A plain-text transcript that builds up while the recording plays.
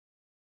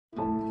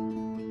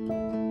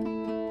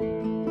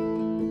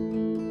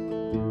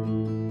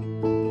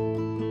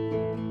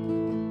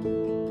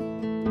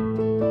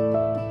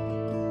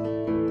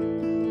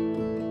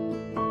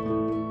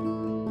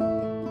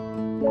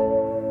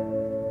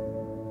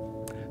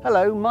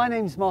Hello, my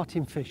name's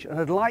Martin Fish and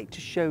I'd like to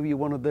show you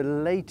one of the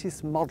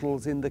latest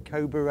models in the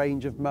Cobra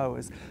range of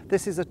mowers.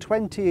 This is a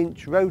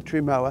 20-inch rotary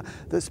mower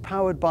that's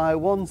powered by a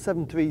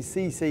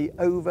 173cc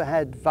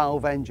overhead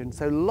valve engine,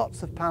 so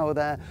lots of power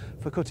there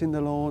for cutting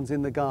the lawns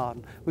in the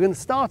garden. We're going to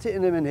start it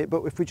in a minute,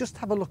 but if we just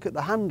have a look at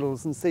the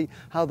handles and see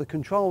how the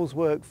controls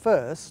work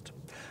first.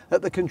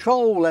 At the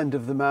control end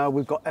of the mower,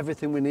 we've got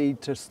everything we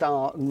need to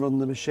start and run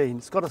the machine.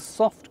 It's got a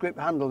soft grip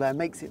handle there,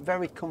 makes it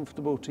very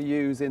comfortable to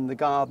use in the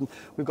garden.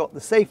 We've got the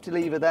safety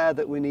lever there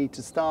that we need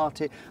to start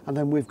it, and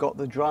then we've got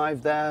the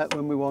drive there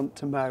when we want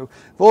to mow.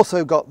 We've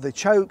also got the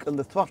choke and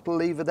the throttle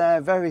lever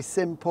there, very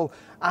simple.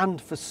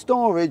 And for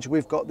storage,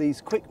 we've got these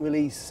quick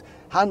release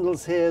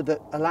handles here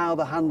that allow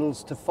the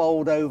handles to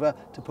fold over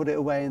to put it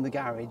away in the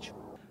garage.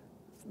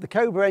 The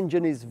Cobra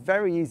engine is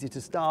very easy to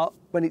start.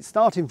 When it's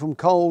starting from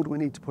cold, we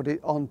need to put it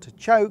on to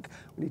choke,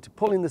 we need to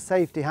pull in the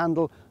safety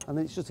handle, and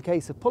then it's just a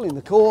case of pulling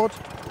the cord.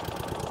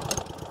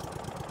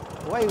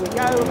 Away we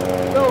go,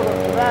 build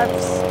up the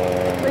revs,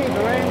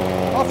 lever in,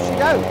 off she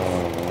goes.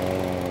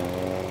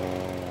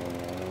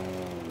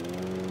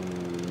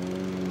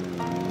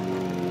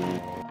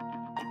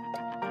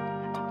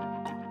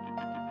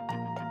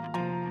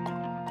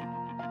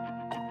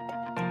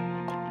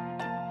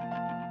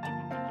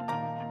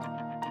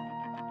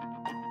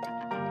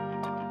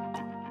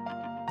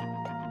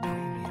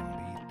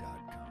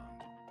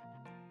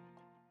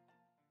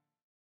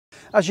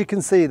 As you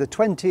can see, the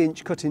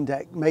 20-inch cutting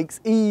deck makes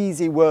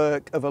easy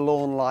work of a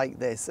lawn like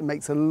this and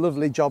makes a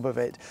lovely job of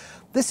it.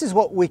 This is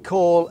what we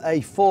call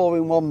a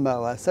 4-in-1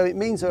 mower, so it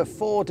means there are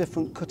 4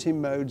 different cutting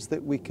modes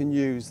that we can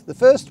use. The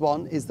first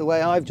one is the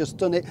way I've just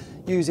done it,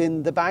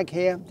 using the bag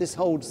here. This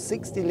holds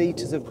 60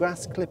 litres of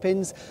grass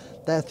clippings.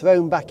 They're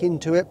thrown back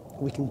into it.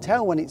 We can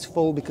tell when it's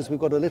full because we've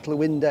got a little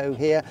window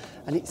here,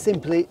 and it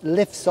simply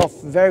lifts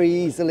off very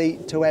easily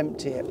to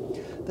empty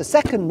it. The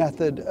second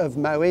method of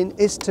mowing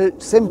is to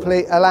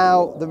simply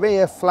allow the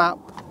rear flap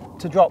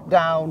to drop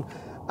down,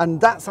 and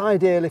that's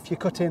ideal if you're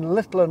cutting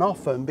little and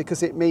often,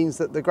 because it means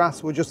that the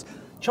grass will just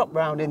chop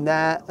round in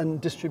there and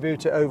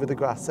distribute it over the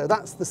grass. So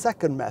that's the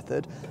second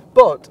method.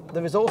 But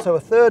there is also a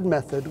third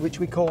method which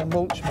we call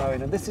mulch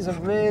mowing, and this is a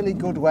really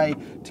good way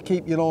to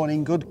keep your lawn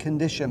in good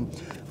condition.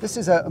 This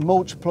is a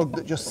mulch plug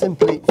that just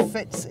simply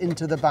fits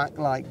into the back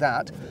like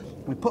that.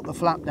 We put the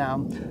flap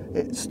down,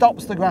 it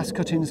stops the grass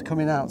cuttings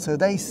coming out, so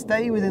they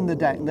stay within the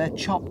deck. They're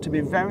chopped to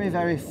be very,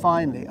 very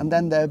finely, and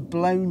then they're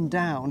blown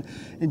down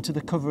into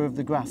the cover of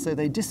the grass, so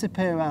they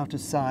disappear out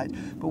of sight.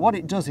 But what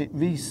it does, it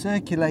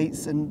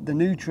recirculates and the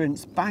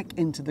nutrients back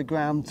into the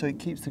ground, so it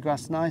keeps the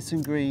grass nice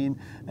and green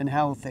and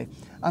healthy.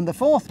 And the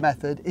fourth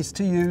method is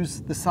to use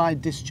the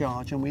side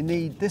discharge, and we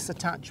need this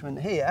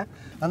attachment here,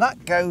 and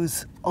that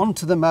goes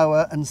onto the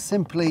mower and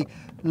simply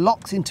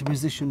locks into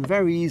position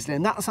very easily,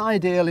 and that's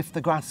ideal if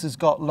the grass has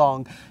got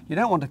long. You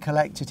don't want to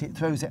collect it, it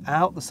throws it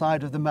out the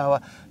side of the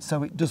mower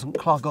so it doesn't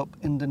clog up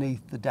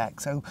underneath the deck.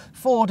 So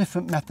 4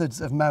 different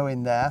methods of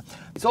mowing there.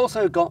 It's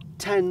also got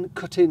 10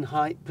 cutting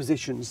height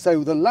positions,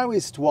 so the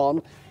lowest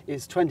one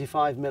is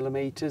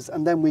 25mm,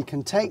 and then we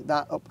can take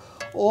that up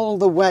all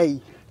the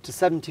way to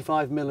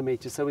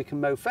 75mm, so we can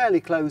mow fairly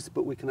close,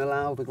 but we can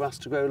allow the grass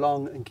to grow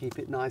long and keep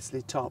it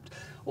nicely topped.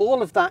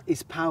 All of that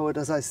is powered,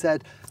 as I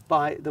said,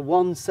 by the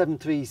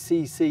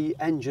 173cc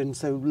engine,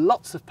 so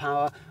lots of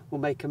power will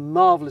make a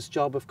marvellous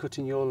job of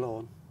cutting your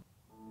lawn.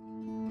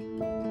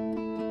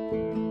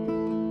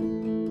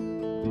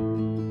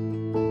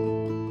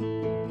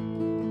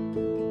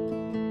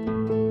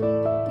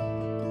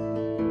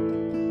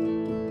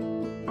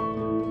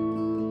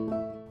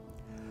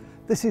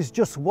 This is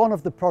just one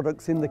of the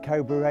products in the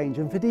Cobra range,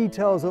 and for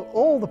details of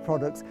all the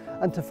products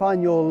and to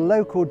find your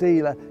local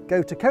dealer,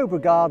 go to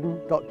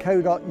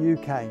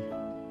cobragarden.co.uk.